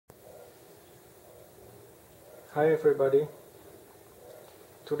Hi everybody,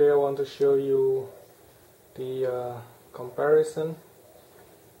 today I want to show you the comparison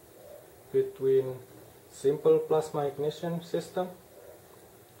between simple plasma ignition system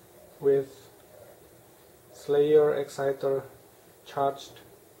with Slayer exciter charged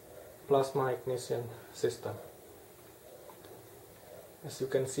plasma ignition system. As you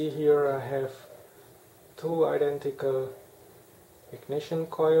can see here, I have two identical ignition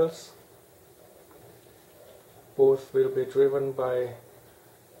coils. Both will be driven by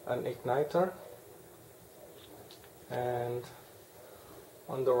an igniter, and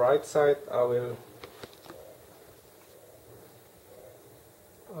on the right side I will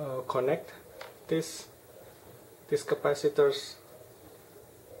connect these capacitors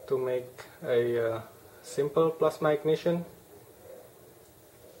to make a simple plasma ignition,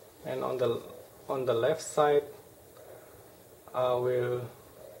 and on the left side I will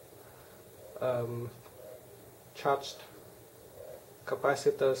charged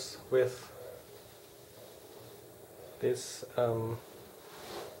capacitors with this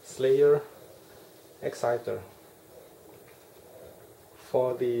Slayer exciter.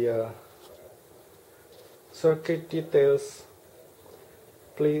 For the circuit details,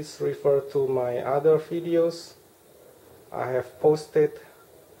 please refer to my other videos. I have posted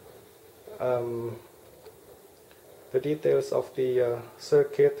the details of the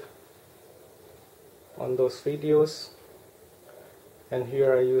circuit on those videos, and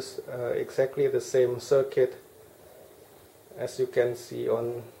here I use exactly the same circuit as you can see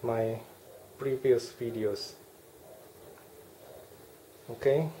on my previous videos.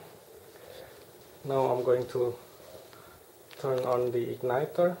 Okay, now I'm going to turn on the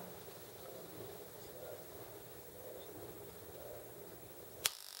igniter.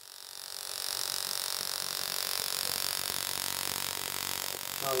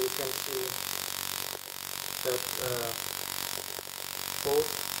 Now you can see that both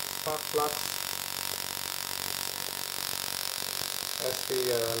spark plugs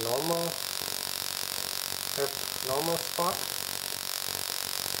have normal spark.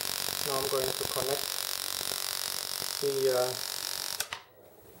 Now I'm going to connect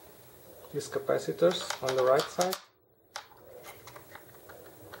these capacitors on the right side.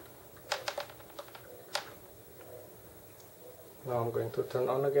 Now I'm going to turn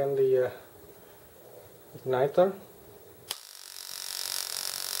on again the igniter.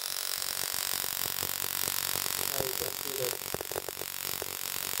 Now you can see that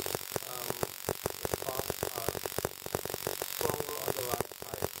the sparks are stronger on the right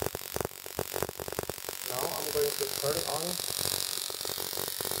side. Now I'm going to turn on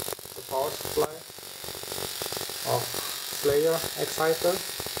the power supply of Slayer exciter.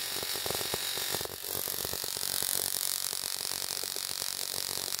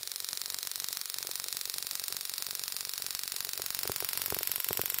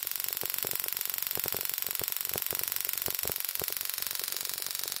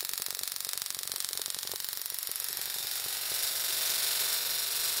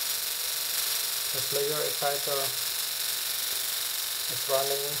 The Slayer exciter is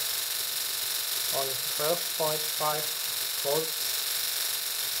running on 12.5 volts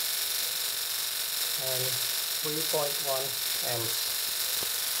and 3.1 amps.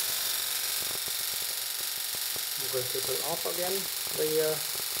 I'm going to turn off again the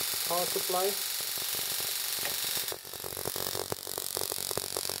power supply.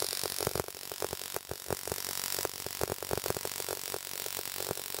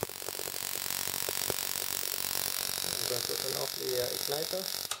 I'm going to turn off the igniter.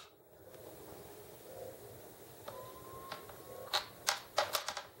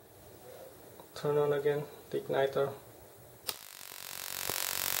 Turn on again the igniter.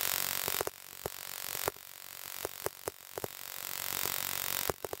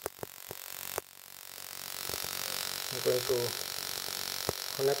 I'm going to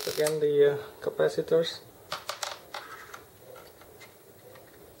connect again the capacitors.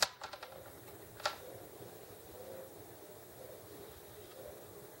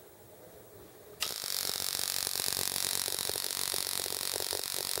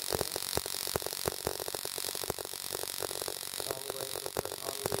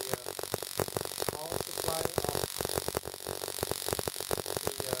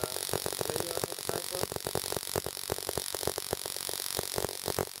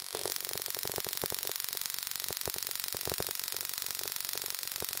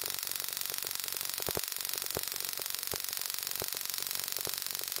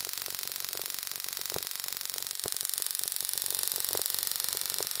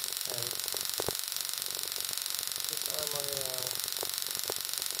 These are my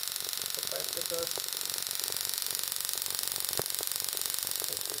capacitors.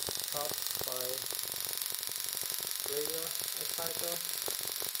 by player exciter.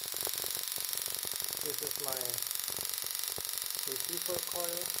 This is my receiver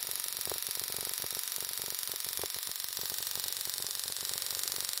coil.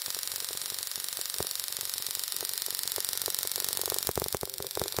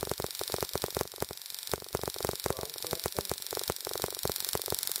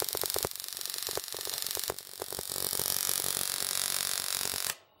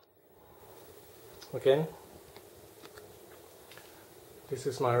 Again, this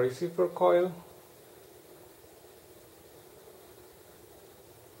is my receiver coil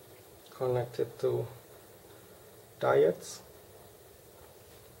connected to diodes,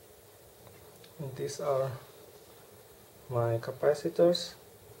 and these are my capacitors,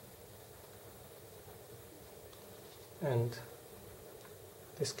 and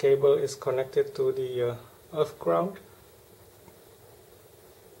this cable is connected to the earth ground.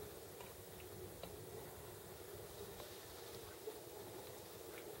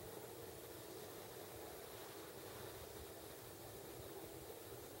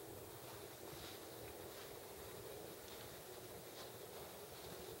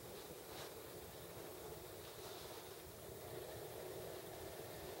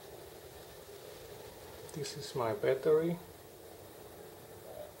 This is my battery,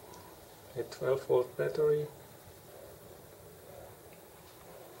 a 12-volt battery.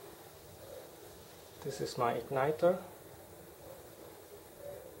 This is my igniter.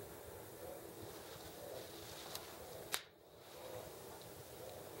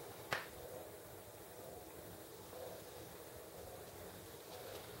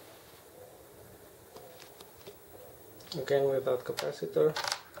 Again without capacitor.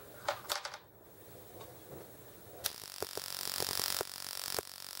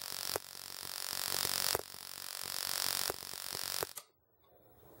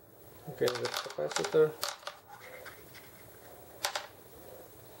 Again with capacitor.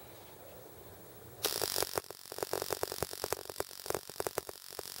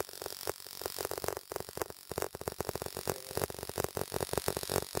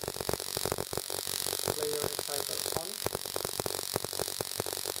 Player exciter on.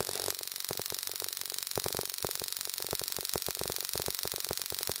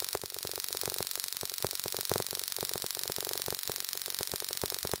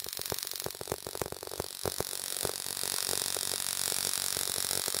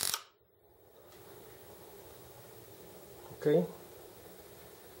 Okay,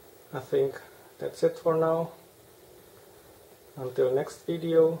 I think that's it for now. Until next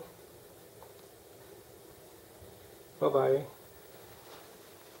video, bye bye.